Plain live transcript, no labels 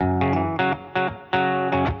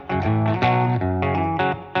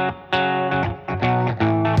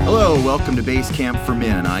welcome to Base Camp for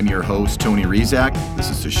Men. I'm your host, Tony Rizak. This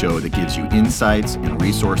is the show that gives you insights and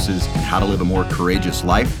resources on how to live a more courageous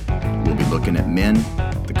life. We'll be looking at men,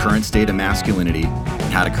 the current state of masculinity,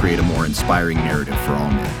 and how to create a more inspiring narrative for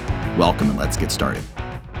all men. Welcome, and let's get started.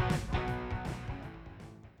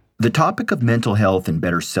 The topic of mental health and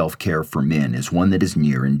better self-care for men is one that is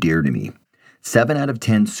near and dear to me. 7 out of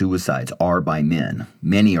 10 suicides are by men.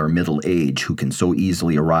 Many are middle-aged who can so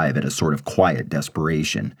easily arrive at a sort of quiet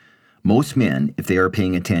desperation. Most men, if they are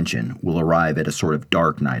paying attention, will arrive at a sort of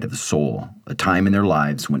dark night of the soul, a time in their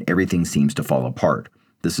lives when everything seems to fall apart.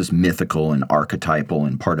 This is mythical and archetypal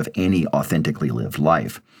and part of any authentically lived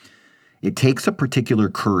life. It takes a particular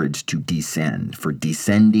courage to descend, for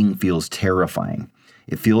descending feels terrifying.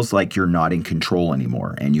 It feels like you're not in control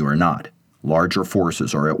anymore, and you are not. Larger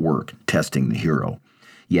forces are at work, testing the hero.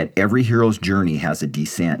 Yet every hero's journey has a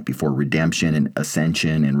descent before redemption and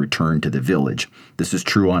ascension and return to the village. This is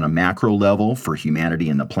true on a macro level for humanity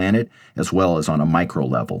and the planet, as well as on a micro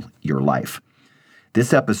level, your life.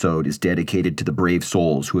 This episode is dedicated to the brave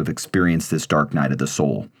souls who have experienced this dark night of the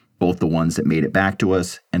soul, both the ones that made it back to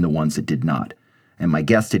us and the ones that did not. And my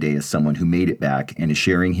guest today is someone who made it back and is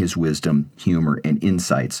sharing his wisdom, humor, and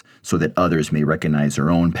insights so that others may recognize their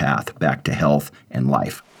own path back to health and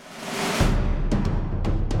life.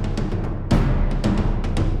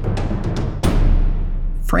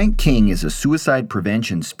 Frank King is a suicide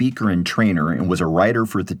prevention speaker and trainer and was a writer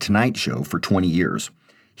for The Tonight Show for 20 years.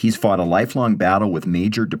 He's fought a lifelong battle with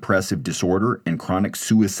major depressive disorder and chronic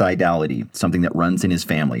suicidality, something that runs in his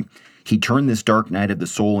family. He turned this dark night of the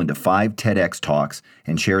soul into 5 TEDx talks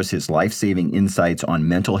and shares his life-saving insights on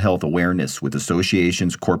mental health awareness with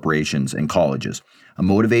associations, corporations, and colleges. A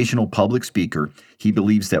motivational public speaker, he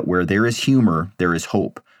believes that where there is humor, there is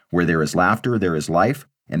hope. Where there is laughter, there is life,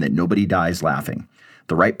 and that nobody dies laughing.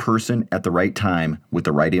 The right person at the right time with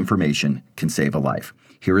the right information can save a life.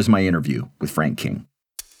 Here is my interview with Frank King.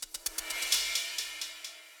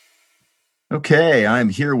 Okay, I'm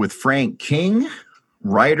here with Frank King,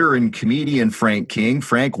 writer and comedian Frank King.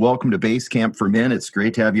 Frank, welcome to Base Camp for Men. It's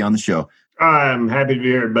great to have you on the show. I'm happy to be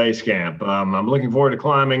here at Base Camp. I'm looking forward to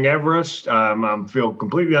climbing Everest. I feel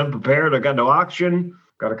completely unprepared. I got no oxygen,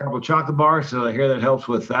 got a couple of chocolate bars, so I hear that helps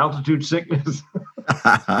with altitude sickness.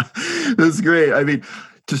 That's great. I mean,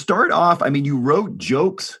 to start off, you wrote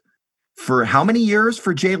jokes for how many years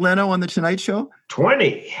for Jay Leno on The Tonight Show?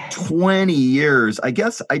 20 years. I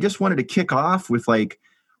guess I just wanted to kick off with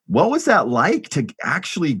what was that like to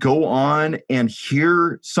actually go on and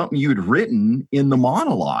hear something you'd written in the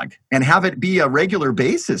monologue and have it be a regular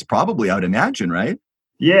basis, probably, I would imagine, right?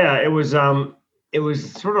 Yeah, it was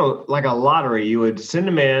sort of like a lottery. You would send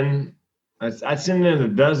them in. I'd send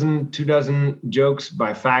in 2 dozen jokes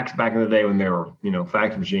by fax back in the day when they were,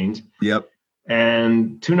 fax machines. Yep.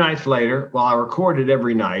 And 2 nights later, while I recorded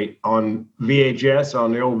every night on VHS,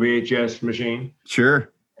 on the old VHS machine. Sure.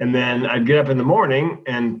 And then I'd get up in the morning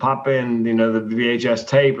and pop in, the VHS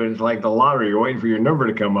tape, and it's like the lottery. You're waiting for your number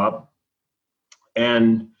to come up.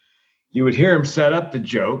 And you would hear him set up the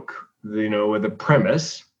joke, with a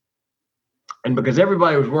premise. And because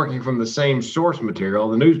everybody was working from the same source material,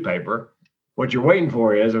 the newspaper, what you're waiting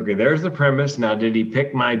for is, okay, there's the premise. Now, did he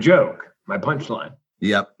pick my joke, my punchline?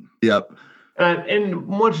 Yep. And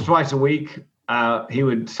once or twice a week, he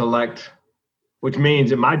would select, which means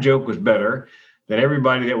that my joke was better than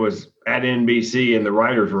everybody that was at NBC in the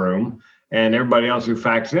writer's room and everybody else who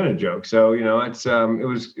faxed in a joke. So, it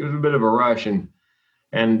was a bit of a rush. And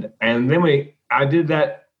then I did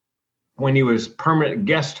that when he was permanent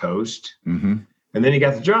guest host. Mm-hmm. And then he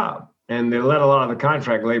got the job, and they let a lot of the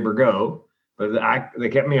contract labor go, but they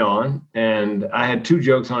kept me on, and I had 2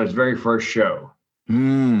 jokes on his very first show.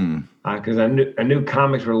 Because I knew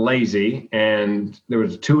comics were lazy, and there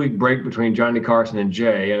was a 2-week break between Johnny Carson and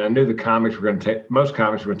Jay, and I knew most comics were going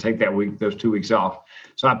to take those 2 weeks off.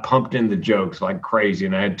 So I pumped in the jokes like crazy,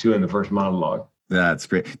 and I had 2 in the first monologue. That's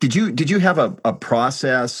great. Did you have a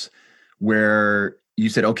process where you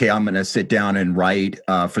said, okay, I'm going to sit down and write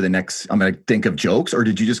for the next, I'm going to think of jokes, or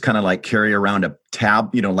did you just kind of carry around a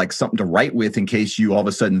tab, something to write with in case you all of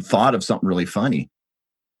a sudden thought of something really funny?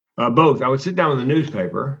 Both. I would sit down with the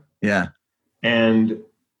newspaper. Yeah. And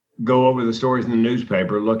go over the stories in the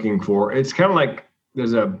newspaper looking for, it's kind of like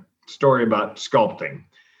there's a story about sculpting.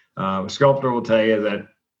 A sculptor will tell you that,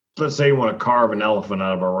 let's say you want to carve an elephant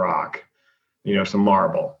out of a rock, some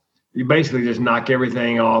marble. You basically just knock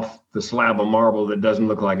everything off the slab of marble that doesn't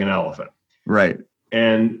look like an elephant. Right.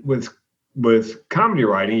 And with comedy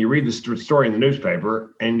writing, you read the story in the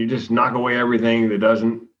newspaper and you just knock away everything that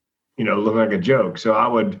doesn't, look like a joke. So I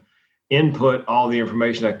would input all the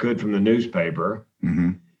information I could from the newspaper.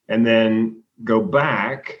 Mm-hmm. and then go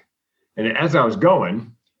back. And as I was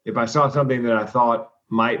going, if I saw something that I thought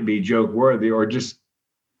might be joke worthy, or just,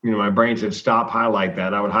 my brain said, stop, highlight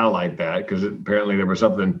that, I would highlight that, because apparently there was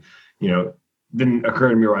something, didn't occur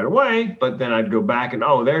to me right away, but then I'd go back and,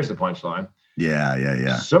 oh, there's the punchline.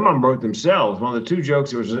 Yeah. Some of them wrote themselves. One of the two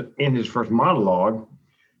jokes that was in his first monologue,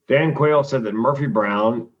 Dan Quayle said that Murphy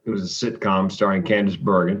Brown, it was a sitcom starring Candice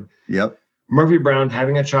Bergen. Yep. Murphy Brown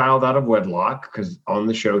having a child out of wedlock, because on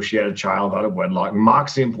the show she had a child out of wedlock,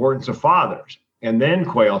 mocks the importance of fathers. And then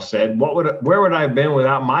Quayle said, where would I have been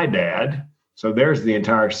without my dad? So there's the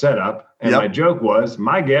entire setup. And my joke was,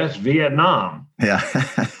 my guess, Vietnam. Yeah.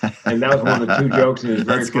 And that was one of the two jokes in his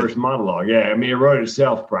very first monologue. Yeah, I mean, it wrote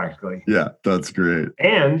itself practically. Yeah, that's great.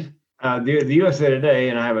 And the USA Today,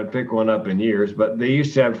 and I haven't picked one up in years, but they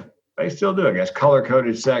used to have, they still do, I guess,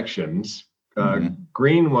 color-coded sections.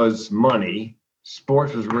 Green was money,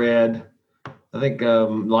 sports was red, I think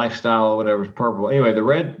lifestyle, whatever, was purple. Anyway,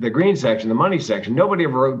 the green section, the money section, nobody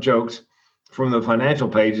ever wrote jokes from the financial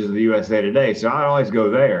pages of the USA Today. So I always go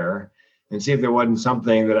there and see if there wasn't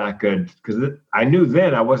something that I could, because I knew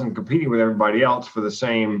then I wasn't competing with everybody else for the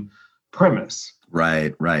same premise.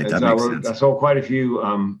 Right. And That makes sense. I sold quite a few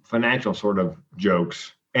financial sort of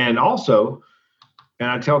jokes. And also, and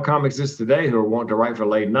I tell comics this today who are wanting to write for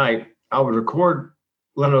late night, I would record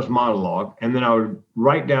Leno's monologue, and then I would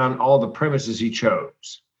write down all the premises he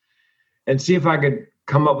chose and see if I could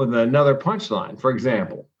come up with another punchline. For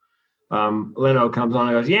example, Leno comes on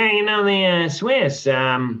and goes, yeah, the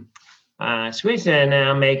Swiss are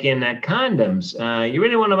now making condoms. You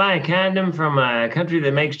really want to buy a condom from a country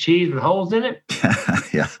that makes cheese with holes in it?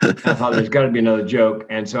 Yeah. I thought there's got to be another joke.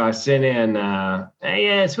 And so I sent in,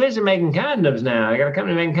 hey, Swiss are making condoms now. I got a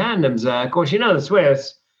company making condoms. Of course, the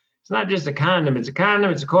Swiss, it's not just a condom. It's a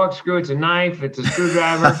condom. It's a corkscrew. It's a knife. It's a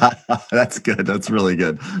screwdriver. That's good. That's really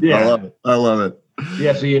good. Yeah. I love it.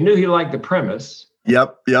 Yeah. So you knew he liked the premise.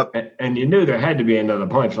 Yep. And you knew there had to be another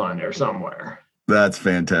punchline there somewhere. That's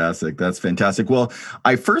fantastic. Well,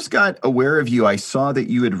 I first got aware of you. I saw that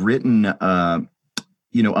you had written, a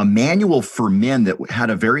manual for men that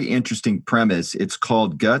had a very interesting premise. It's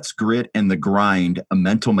called Guts, Grit, and the Grind, a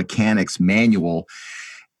mental mechanics manual.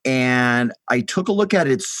 And I took a look at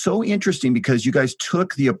it. It's so interesting because you guys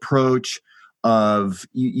took the approach of,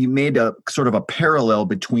 you made a sort of a parallel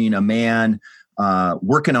between a man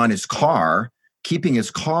working on his car, keeping his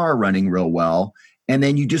car running real well, and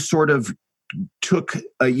then you just sort of took,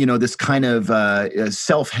 this kind of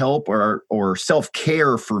self-help or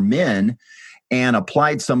self-care for men and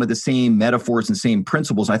applied some of the same metaphors and same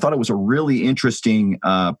principles. I thought it was a really interesting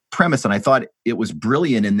premise, and I thought it was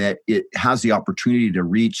brilliant in that it has the opportunity to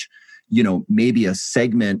reach, maybe a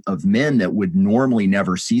segment of men that would normally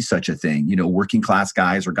never see such a thing. Working class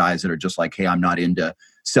guys or guys that are just like, hey, I'm not into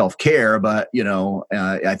self-care, but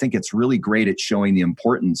I think it's really great at showing the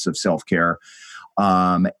importance of self-care.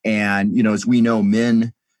 And as we know,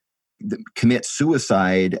 men commit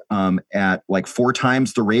suicide at like 4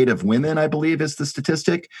 times the rate of women, I believe is the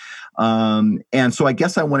statistic. And so I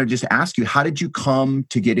guess I want to just ask you, how did you come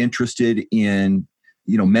to get interested in,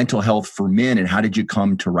 mental health for men, and how did you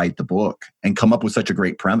come to write the book and come up with such a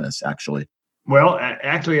great premise, actually? Well,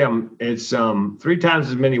 actually, it's 3 times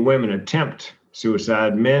as many women attempt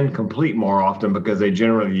suicide. Men complete more often because they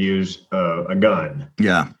generally use a gun.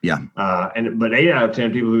 Yeah. But 8 out of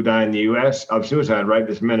 10 people who die in the U.S. of suicide right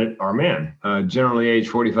this minute are men, generally age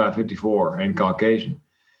 45, 54, and Caucasian.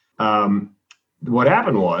 What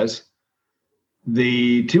happened was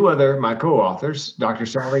the 2 other, my co-authors, Dr.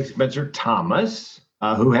 Sally Spencer Thomas,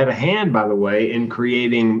 who had a hand, by the way, in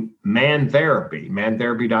creating Man Therapy,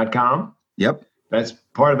 mantherapy.com. Yep. That's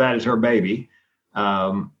part of that is her baby.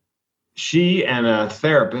 She and a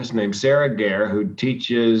therapist named Sarah Gare, who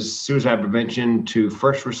teaches suicide prevention to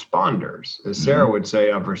first responders. As Sarah would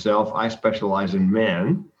say of herself, I specialize in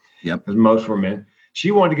men. Yep. Because most were men.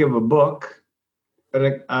 She wanted to give a book,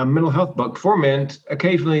 a mental health book for men,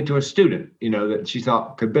 occasionally to a student, that she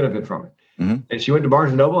thought could benefit from it. Mm-hmm. And she went to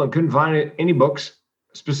Barnes & Noble and couldn't find any books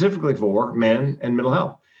specifically for men and mental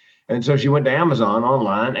health. And so she went to Amazon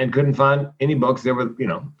online and couldn't find any books that were,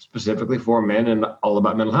 specifically for men and all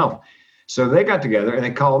about mental health. So they got together and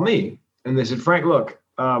they called me and they said, Frank, look,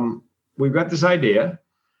 we've got this idea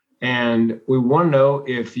and we want to know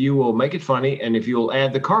if you will make it funny and if you will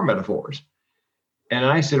add the car metaphors. And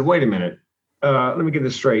I said, wait a minute, let me get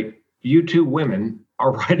this straight. You 2 women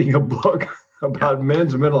are writing a book about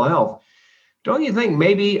men's mental health. Don't you think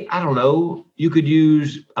maybe, I don't know, you could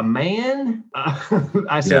use a man?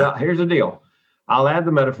 I said, here's the deal. I'll add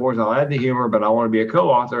the metaphors, I'll add the humor, but I want to be a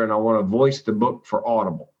co-author and I want to voice the book for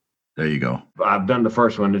Audible. There you go. I've done the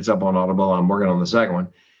first one. It's up on Audible. I'm working on the second one.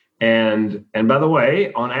 And by the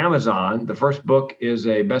way, on Amazon, the first book is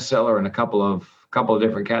a bestseller in a couple of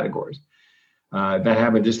different categories. That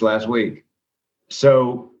happened just last week.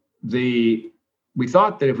 So we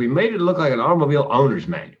thought that if we made it look like an automobile owner's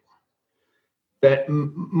manual, that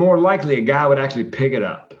more likely a guy would actually pick it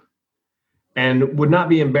up and would not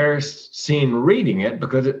be embarrassed seen reading it,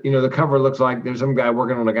 because the cover looks like there's some guy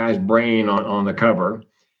working on a guy's brain on the cover.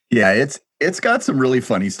 Yeah, it's got some really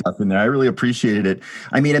funny stuff in there. I really appreciated it.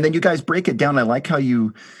 I mean, and then you guys break it down. I like how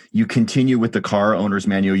you continue with the car owner's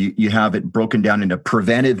manual. You have it broken down into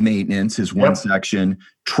preventive maintenance is one section,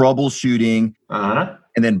 troubleshooting, and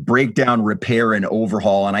then breakdown, repair, and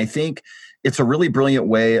overhaul. And I think it's a really brilliant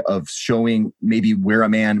way of showing maybe where a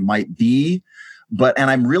man might be.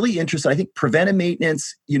 And I'm really interested. I think preventive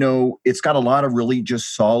maintenance, it's got a lot of really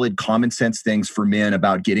just solid common sense things for men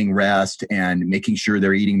about getting rest and making sure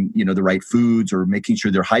they're eating, the right foods, or making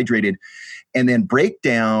sure they're hydrated. And then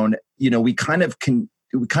breakdown, we kind of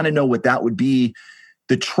know what that would be.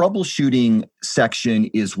 The troubleshooting section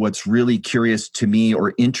is what's really curious to me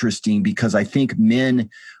or interesting, because I think men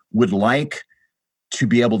would like to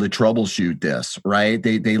be able to troubleshoot this, right?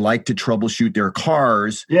 They like to troubleshoot their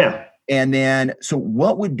cars. Yeah. And then, so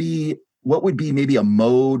what would be maybe a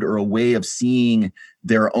mode or a way of seeing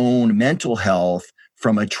their own mental health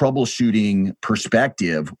from a troubleshooting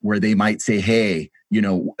perspective, where they might say, hey,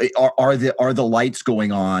 are the lights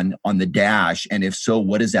going on the dash? And if so,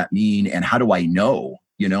 what does that mean? And how do I know?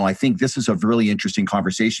 I think this is a really interesting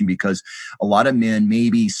conversation, because a lot of men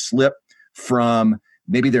maybe slip from,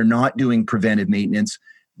 maybe they're not doing preventive maintenance.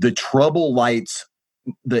 The trouble lights,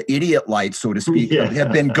 the idiot lights, so to speak,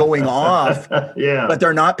 have been going off, but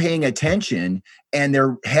they're not paying attention, and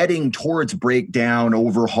they're heading towards breakdown,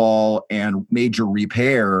 overhaul, and major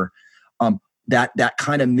repair. That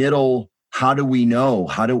kind of middle, how do we know?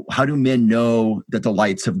 How do men know that the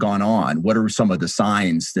lights have gone on? What are some of the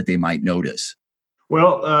signs that they might notice?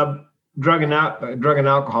 Well, drug and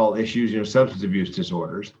alcohol issues, substance abuse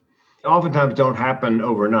disorders, oftentimes don't happen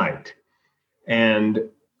overnight. And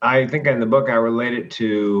I think in the book, I relate it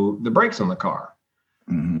to the brakes on the car.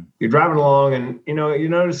 Mm-hmm. You're driving along and, you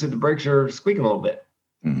notice that the brakes are squeaking a little bit,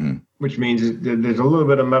 which means there's a little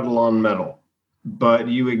bit of metal on metal, but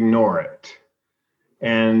you ignore it.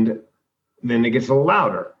 And then it gets a little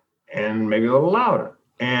louder, and maybe a little louder.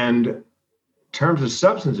 And in terms of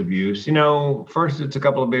substance abuse, first it's a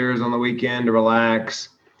couple of beers on the weekend to relax.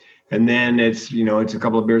 And then it's a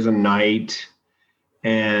couple of beers a night.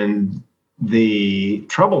 And the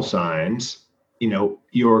trouble signs,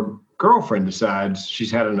 your girlfriend decides she's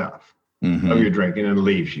had enough of your drinking and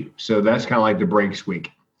leaves you. So that's kind of like the brake squeak.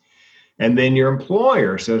 And then your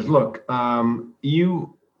employer says, look,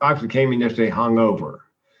 you actually came in yesterday hungover.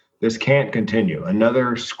 This can't continue.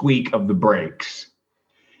 Another squeak of the brakes.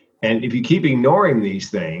 And if you keep ignoring these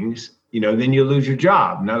things, then you lose your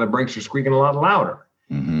job. Now the brakes are squeaking a lot louder.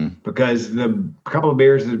 Because the couple of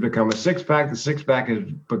beers has become a six-pack. The six-pack has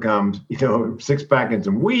become, six-pack and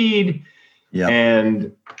some weed. Yep.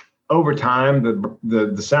 And over time,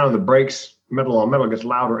 the sound of the brakes, metal on metal, gets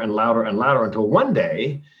louder and louder and louder, until one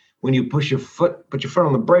day, when you put your foot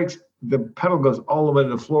on the brakes, the pedal goes all the way to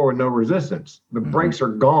the floor with no resistance. The brakes are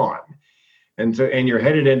gone. And you're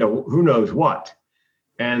headed into who knows what.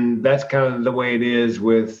 And that's kind of the way it is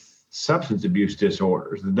with substance abuse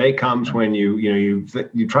disorders. The day comes when you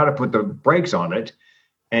try to put the brakes on it,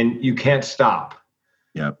 and you can't stop.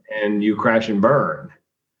 Yep. And you crash and burn.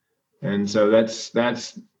 And so that's my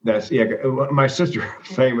sister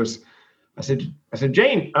famous. I said,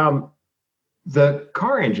 Jane, the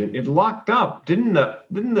car engine, it locked up. Didn't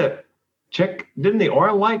the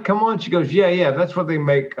oil light come on? She goes, yeah, that's what they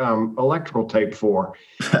make electrical tape for.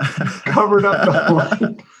 Covered up the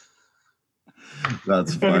light.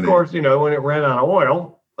 That's funny. And of course, when it ran out of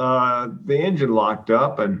oil, the engine locked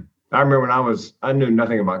up. And I remember when I knew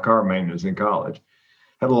nothing about car maintenance in college.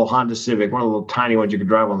 Had a little Honda Civic, one of the little tiny ones you could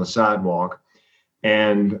drive on the sidewalk.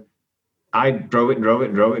 And I drove it. And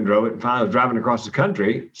finally I was driving across the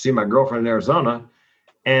country, see my girlfriend in Arizona,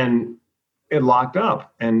 and it locked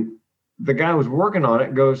up. And the guy who was working on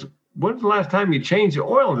it goes, when's the last time you changed the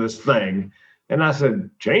oil in this thing? And I said,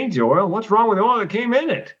 change the oil? What's wrong with the oil that came in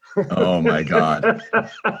it? Oh my God.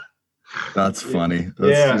 That's funny.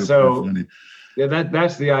 That's funny. Yeah,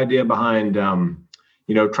 that's the idea behind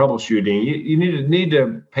troubleshooting. You need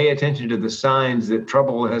to pay attention to the signs that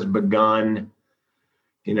trouble has begun,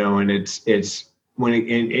 and it's when it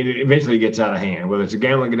eventually gets out of hand, whether it's a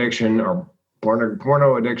gambling addiction or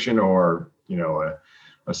porno addiction or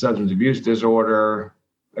a substance abuse disorder.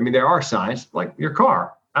 I mean, there are signs like your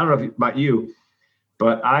car. I don't know about you,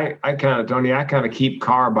 but I kind of, Tony, I kind of keep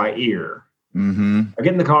car by ear. Mm-hmm. I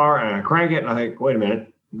get in the car and I crank it and I think, wait a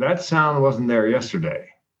minute, that sound wasn't there yesterday.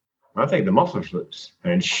 I think the muffler's loose.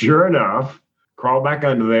 And sure enough, crawl back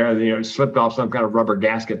under there, and, it slipped off some kind of rubber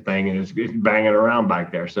gasket thing and it's banging around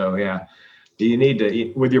back there. So yeah, you need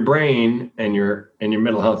to, with your brain and your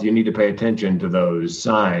mental health, you need to pay attention to those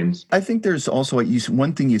signs. I think there's also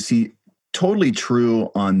one thing you see totally true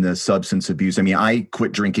on the substance abuse. I mean, I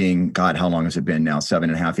quit drinking, God, how long has it been now?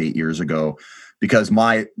 7.5, 8 years ago, because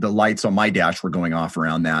the lights on my dash were going off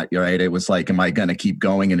around that, right? It was like, am I going to keep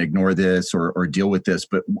going and ignore this or deal with this?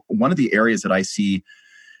 But one of the areas that I see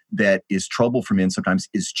that is trouble for men sometimes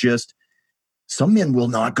is just some men will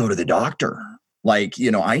not go to the doctor. Like,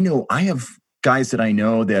 I have guys that I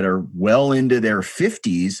know that are well into their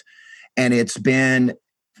 50s, and it's been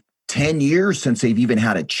 10 years since they've even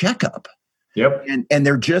had a checkup. Yep. And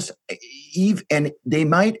they're just, and they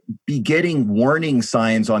might be getting warning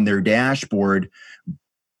signs on their dashboard,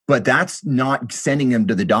 but that's not sending them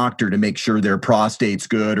to the doctor to make sure their prostate's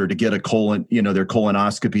good or to get a their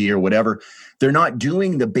colonoscopy or whatever. They're not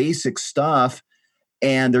doing the basic stuff,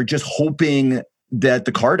 and they're just hoping that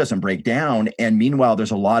the car doesn't break down. And meanwhile,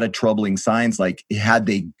 there's a lot of troubling signs. Like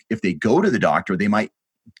if they go to the doctor, they might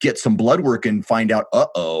get some blood work and find out,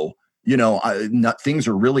 things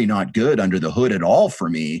are really not good under the hood at all for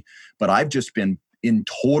me. But I've just been in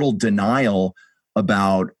total denial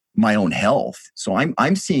about my own health. So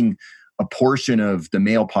I'm seeing a portion of the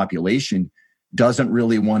male population doesn't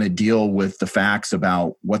really want to deal with the facts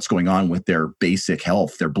about what's going on with their basic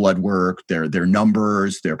health, their blood work, their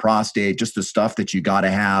numbers, their prostate, just the stuff that you got to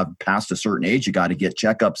have past a certain age. You got to get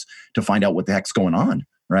checkups to find out what the heck's going on,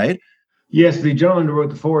 right? Yes, the gentleman who wrote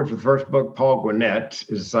the foreword for the first book, Paul Gwinnett,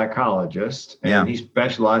 is a psychologist, and he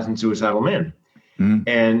specialized in suicidal men. Mm-hmm.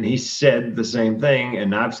 And he said the same thing,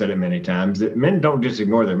 and I've said it many times, that men don't just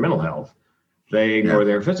ignore their mental health. They ignore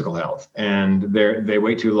their physical health, and they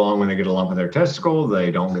wait too long when they get a lump in their testicle. They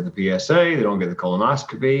don't get the PSA. They don't get the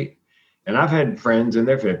colonoscopy. And I've had friends in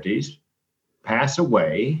their 50s pass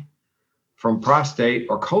away from prostate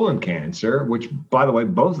or colon cancer, which, by the way,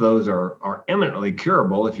 both of those are eminently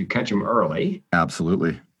curable if you catch them early.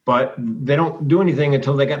 Absolutely. But they don't do anything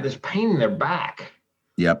until they got this pain in their back.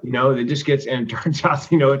 Yep. It just gets, and it turns out,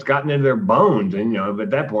 it's gotten into their bones, and, at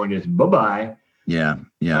that point it's bye-bye. Yeah.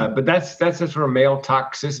 But that's the sort of male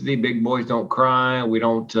toxicity. Big boys don't cry. We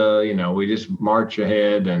don't, we just march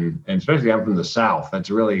ahead. And especially I'm from the South. That's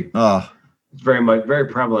really, it's very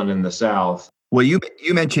prevalent in the South. Well, you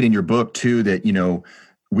mentioned in your book too, that,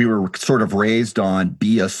 we were sort of raised on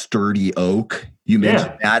be a sturdy oak. You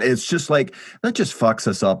mentioned that. It's just like, that just fucks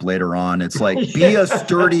us up later on. It's like, be a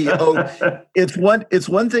sturdy oak. It's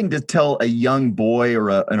one thing to tell a young boy or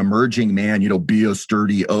an emerging man, be a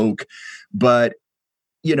sturdy oak. But,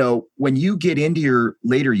 when you get into your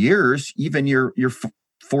later years, even your 40s,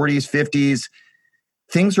 50s,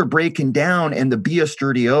 things are breaking down, and the be a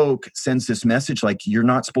sturdy oak sends this message like you're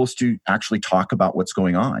not supposed to actually talk about what's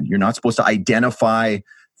going on. You're not supposed to identify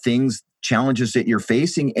things, challenges that you're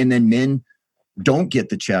facing, and then men don't get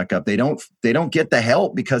the checkup. They don't get the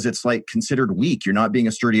help because it's like considered weak. You're not being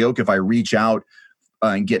a sturdy oak if I reach out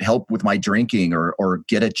and get help with my drinking or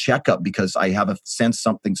get a checkup because I have a sense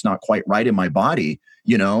something's not quite right in my body,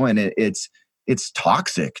 and it's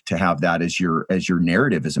toxic to have that as your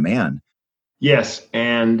narrative as a man. Yes.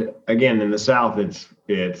 And again, in the South,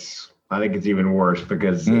 it's I think it's even worse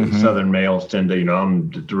because Southern males tend to,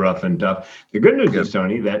 I'm rough and tough. The good news is,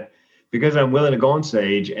 Tony, that because I'm willing to go on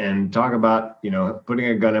stage and talk about, putting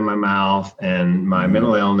a gun in my mouth and my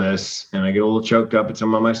mental illness, and I get a little choked up at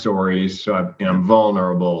some of my stories, so I'm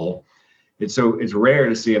vulnerable. It's rare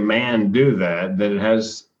to see a man do that it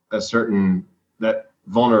has that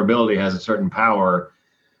vulnerability has a certain power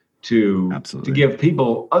to give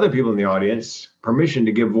other people in the audience permission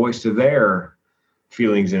to give voice to their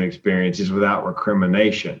feelings and experiences without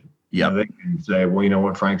recrimination. Yeah, they can say, well,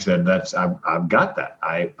 what Frank said, I've got that.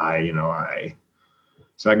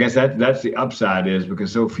 So I guess that's the upside is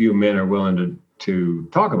because so few men are willing to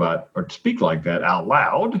talk about or to speak like that out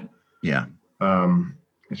loud. Yeah.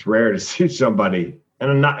 It's rare to see somebody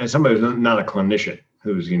somebody who's not a clinician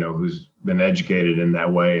who's been educated in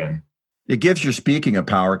that way. And it gives your speaking a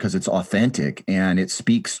power because it's authentic and it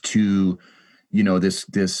speaks to,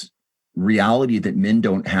 this reality that men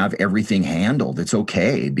don't have everything handled. It's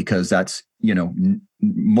okay because that's,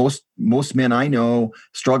 most men I know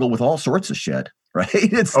struggle with all sorts of shit, right?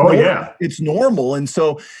 It's normal. And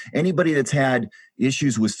so anybody that's had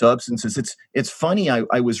issues with substances, it's funny.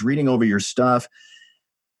 I was reading over your stuff,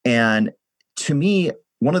 and to me,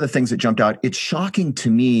 one of the things that jumped out, it's shocking to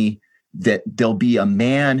me that there'll be a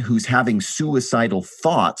man who's having suicidal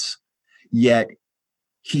thoughts, yet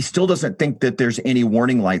he still doesn't think that there's any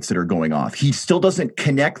warning lights that are going off. He still doesn't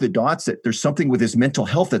connect the dots that there's something with his mental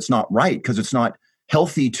health that's not right, because it's not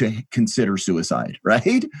healthy to consider suicide,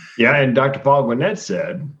 right? Yeah, and Dr. Paul Gwinnett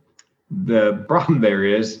said the problem there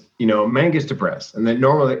is, a man gets depressed, and then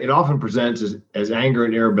normally it often presents as anger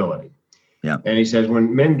and irritability. Yeah. And he says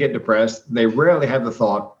when men get depressed, they rarely have the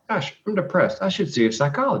thought, gosh, I'm depressed, I should see a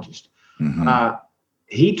psychologist. Mm-hmm.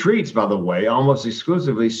 He treats, by the way, almost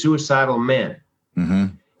exclusively suicidal men. Mm-hmm.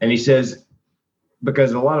 And he says,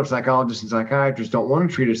 because a lot of psychologists and psychiatrists don't want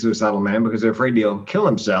to treat a suicidal man because they're afraid he'll kill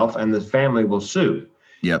himself and the family will sue.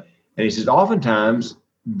 Yep. And he says, oftentimes,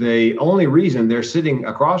 the only reason they're sitting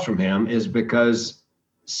across from him is because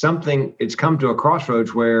it's come to a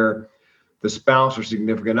crossroads where the spouse or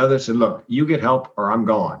significant other said, look, you get help or I'm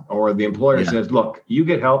gone. Or the employer says, look, you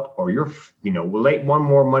get help or you're, late one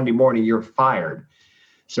more Monday morning, you're fired.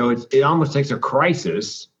 So it almost takes a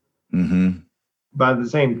crisis. Mm-hmm. By the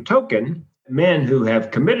same token, men who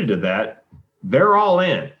have committed to that, they're all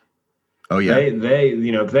in. Oh yeah. They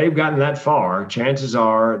if they've gotten that far, chances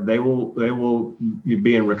are they will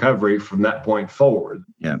be in recovery from that point forward.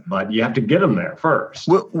 Yeah. But you have to get them there first.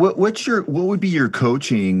 What would be your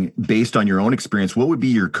coaching based on your own experience? What would be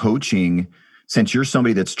your coaching, since you're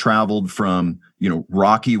somebody that's traveled from,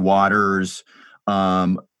 rocky waters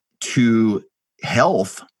to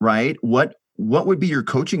health, right? What would be your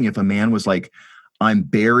coaching if a man was like, I'm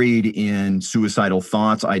buried in suicidal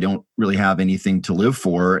thoughts, I don't really have anything to live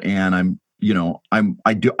for, and I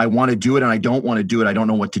want to do it and I don't want to do it, I don't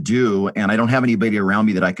know what to do, and I don't have anybody around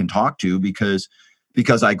me that I can talk to because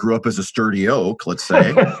I grew up as a sturdy oak, let's say.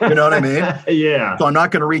 You know what I mean? Yeah. So I'm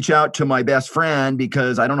not going to reach out to my best friend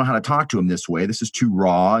because I don't know how to talk to him this way. This is too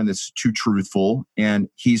raw and this is too truthful, and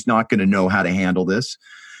he's not going to know how to handle this.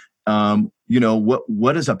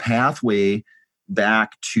 What is a pathway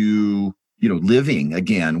back to living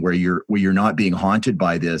again, where you're not being haunted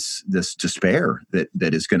by this despair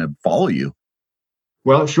that is going to follow you?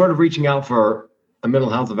 Well, short of reaching out for a mental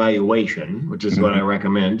health evaluation, which is what I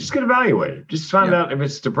recommend, just get evaluated. Just find out if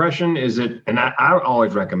it's depression. Is it? And I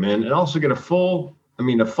always recommend, and also get a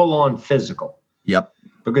full-on physical. Yep.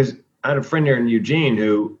 Because I had a friend here in Eugene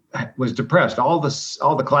who was depressed, all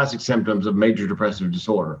the classic symptoms of major depressive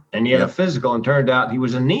disorder, and he had a physical, and turned out he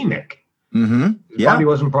was anemic. Mm-hmm. His body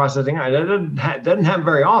wasn't processing. That doesn't happen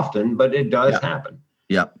very often, but it does happen.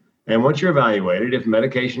 Yeah. And once you're evaluated, if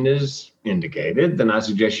medication is indicated, then I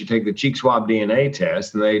suggest you take the cheek swab DNA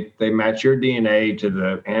test, and they match your DNA to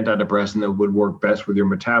the antidepressant that would work best with your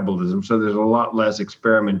metabolism. So there's a lot less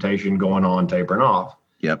experimentation going on, tapering off.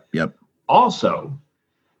 Yep. Also,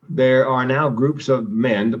 there are now groups of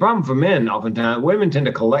men. The problem for men, oftentimes, women tend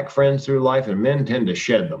to collect friends through life, and men tend to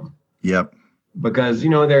shed them. Yep. Because,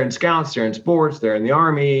 they're in scouts, they're in sports, they're in the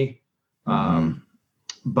army,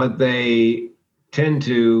 but they tend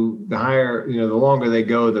to, the longer they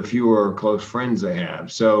go, the fewer close friends they have.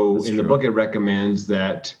 So That's in true. The book, it recommends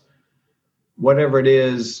that whatever it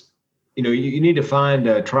is, you need to find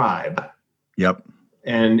a tribe. Yep.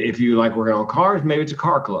 And if you like working on cars, maybe it's a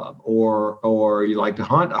car club, or you like to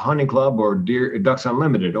hunt, a hunting club, or Ducks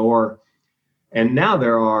Unlimited, and now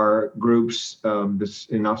there are groups.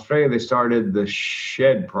 In Australia, they started the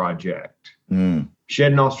Shed Project.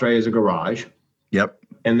 Shed in Australia is a garage. Yep.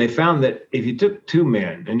 And they found that if you took two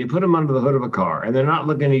men and you put them under the hood of a car and they're not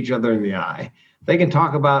looking each other in the eye, they can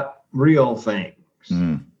talk about real things.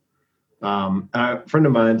 A friend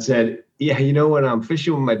of mine said, when I'm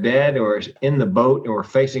fishing with my dad or in the boat and we're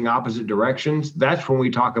facing opposite directions, that's when we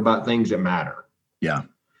talk about things that matter. Yeah.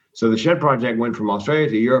 So the Shed Project went from Australia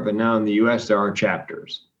to Europe, and now in the U.S. there are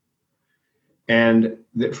chapters. And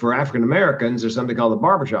for African Americans, there's something called the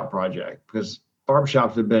Barbershop Project, because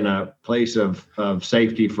barbershops have been a place of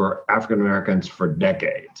safety for African Americans for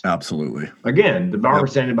decades. Absolutely. Again, the barber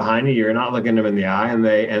standing behind you, you're not looking them in the eye, and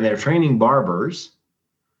they're training barbers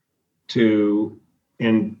in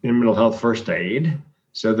mental health first aid,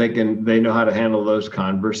 so they know how to handle those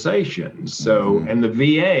conversations. So, and the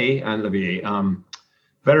VA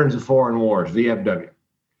Veterans of Foreign Wars, VFW.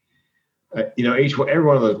 Every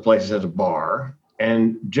one of those places has a bar,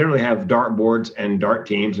 and generally have dart boards and dart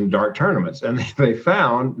teams and dart tournaments. And they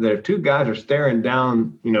found that if two guys are staring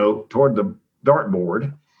down, toward the dart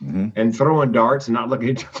board and throwing darts and not looking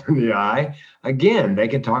each other in the eye, again, they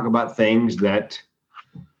can talk about things that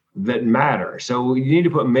matter. So you need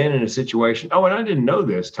to put men in a situation. Oh, and I didn't know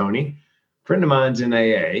this, Tony. A friend of mine's in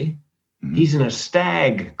AA. He's in a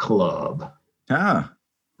stag club.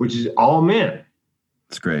 Which is all men.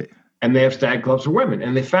 That's great. And they have stag clubs for women.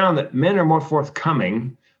 And they found that men are more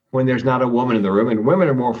forthcoming when there's not a woman in the room, and women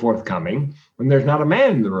are more forthcoming when there's not a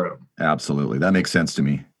man in the room. Absolutely. That makes sense to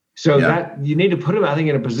me. So that you need to put them, I think,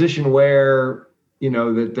 in a position where,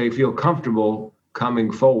 that they feel comfortable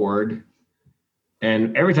coming forward.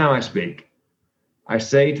 And every time I speak, I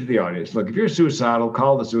say to the audience, look, if you're suicidal,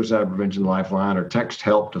 call the Suicide Prevention Lifeline or text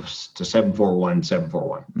help to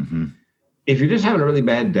 741-741. Mm-hmm. If you're just having a really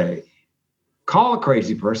bad day, call a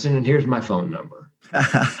crazy person, and here's my phone number.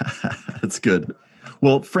 That's good.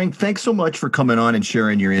 Well, Frank, thanks so much for coming on and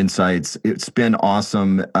sharing your insights. It's been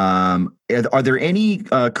awesome. Are there any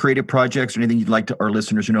creative projects or anything you'd like our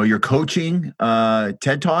listeners to know? You're coaching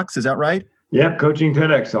TED Talks, is that right? Yep, coaching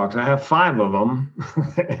TEDx Talks. I have 5 of them.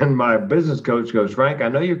 And my business coach goes, Frank, I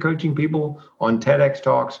know you're coaching people on TEDx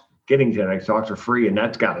Talks. Getting TEDx Talks are free, and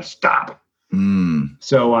that's got to stop.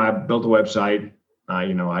 So I built a website,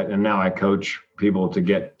 and now I coach people to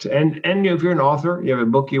get to, and if you're an author, you have a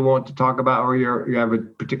book you want to talk about, or you have a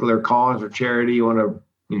particular cause or charity you want to,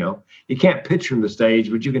 you can't pitch from the stage,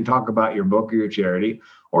 but you can talk about your book or your charity,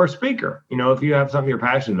 or a speaker. If you have something you're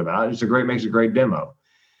passionate about, makes a great demo.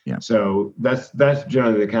 Yeah. So that's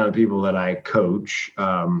generally the kind of people that I coach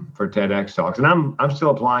for TEDx Talks, and I'm still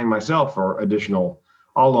applying myself for additional,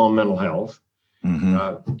 all on mental health.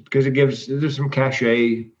 Because there's some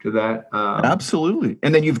cachet to that. Absolutely.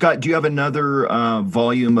 And then do you have another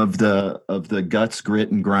volume of the Guts, Grit,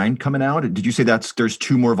 and Grind coming out? Did you say there's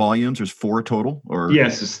 2 more volumes? There's 4 total? Or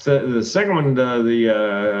yes, it's the second one,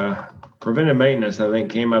 the Preventive Maintenance, I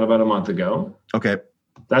think, came out about a month ago. Okay.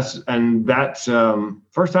 That's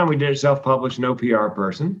first time we did it self-published, no PR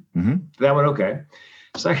person. That went okay.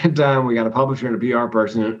 Second time we got a publisher and a PR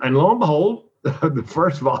person, and lo and behold, the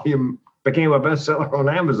first volume became a bestseller on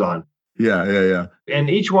Amazon. Yeah. And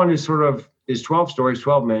each one is 12 stories,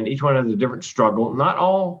 12 men. Each one has a different struggle. Not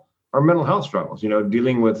all are mental health struggles,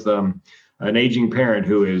 dealing with an aging parent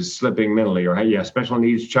who is slipping mentally, or special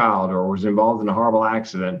needs child, or was involved in a horrible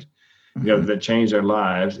accident, that changed their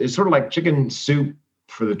lives. It's sort of like chicken soup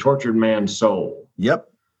for the tortured man's soul. Yep.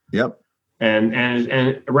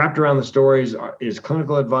 And wrapped around the stories is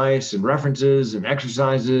clinical advice and references and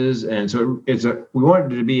exercises. And so we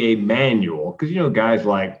wanted it to be a manual, because, guys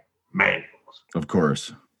like manuals. Of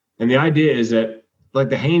course. And the idea is that, like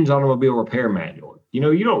the Haynes Automobile Repair Manual,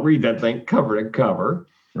 you don't read that thing cover to cover.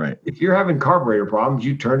 Right. If you're having carburetor problems,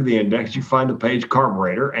 you turn to the index, you find the page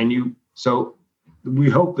carburetor, so we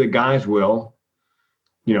hope that guys will,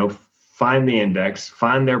 find the index,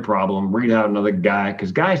 find their problem, read out another guy,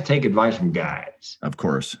 because guys take advice from guys. Of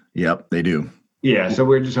course. Yep, they do. Yeah, so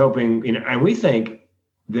we're just hoping, and we think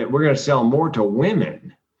that we're going to sell more to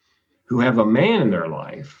women who have a man in their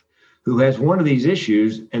life who has one of these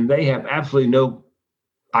issues, and they have absolutely no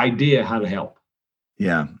idea how to help.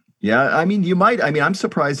 Yeah. I mean, I'm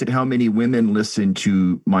surprised at how many women listen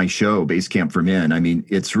to my show, Base Camp for Men. I mean,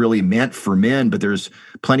 it's really meant for men, but there's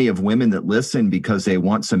plenty of women that listen because they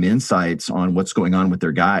want some insights on what's going on with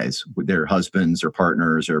their guys, with their husbands or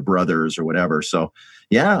partners or brothers or whatever. So,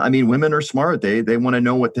 yeah, I mean, women are smart. They want to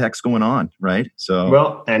know what the heck's going on, right? So,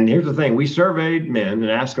 well, and here's the thing. We surveyed men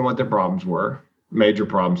and asked them what their problems were, major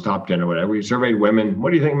problems, top 10 or whatever. We surveyed women.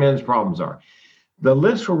 What do you think men's problems are? The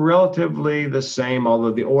lists were relatively the same,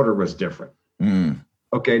 although the order was different.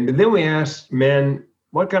 Okay, and then we asked men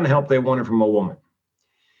what kind of help they wanted from a woman,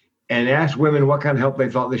 and asked women what kind of help they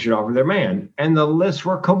thought they should offer their man, and the lists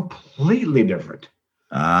were completely different.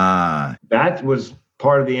 That was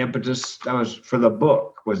part of the impetus. That was for the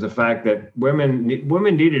book, was the fact that women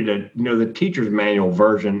needed the teacher's manual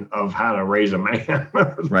version of how to raise a man.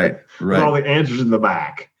 Right. With all the answers in the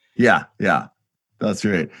back. Yeah. That's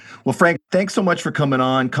right. Well, Frank, thanks so much for coming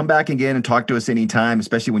on. Come back again and talk to us anytime,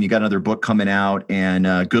 especially when you got another book coming out. And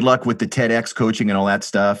good luck with the TEDx coaching and all that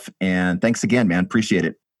stuff. And thanks again, man. Appreciate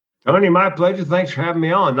it. Tony, my pleasure. Thanks for having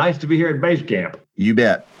me on. Nice to be here at Base Camp. You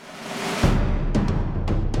bet.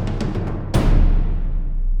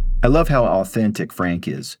 I love how authentic Frank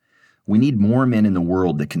is. We need more men in the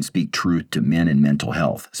world that can speak truth to men in mental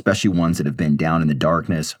health, especially ones that have been down in the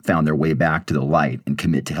darkness, found their way back to the light, and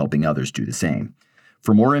commit to helping others do the same.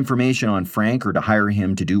 For more information on Frank or to hire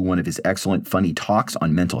him to do one of his excellent funny talks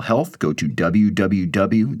on mental health, go to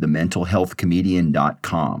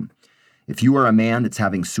www.thementalhealthcomedian.com. If you are a man that's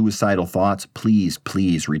having suicidal thoughts, please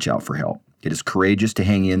reach out for help. It is courageous to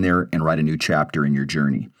hang in there and write a new chapter in your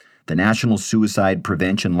journey. The National Suicide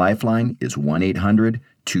Prevention Lifeline is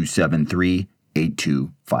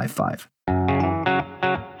 1-800-273-8255.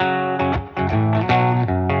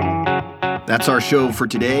 That's our show for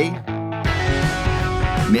today.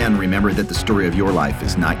 Men, remember that the story of your life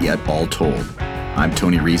is not yet all told. I'm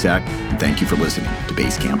Tony Rizak, and thank you for listening to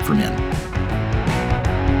Base Camp for Men.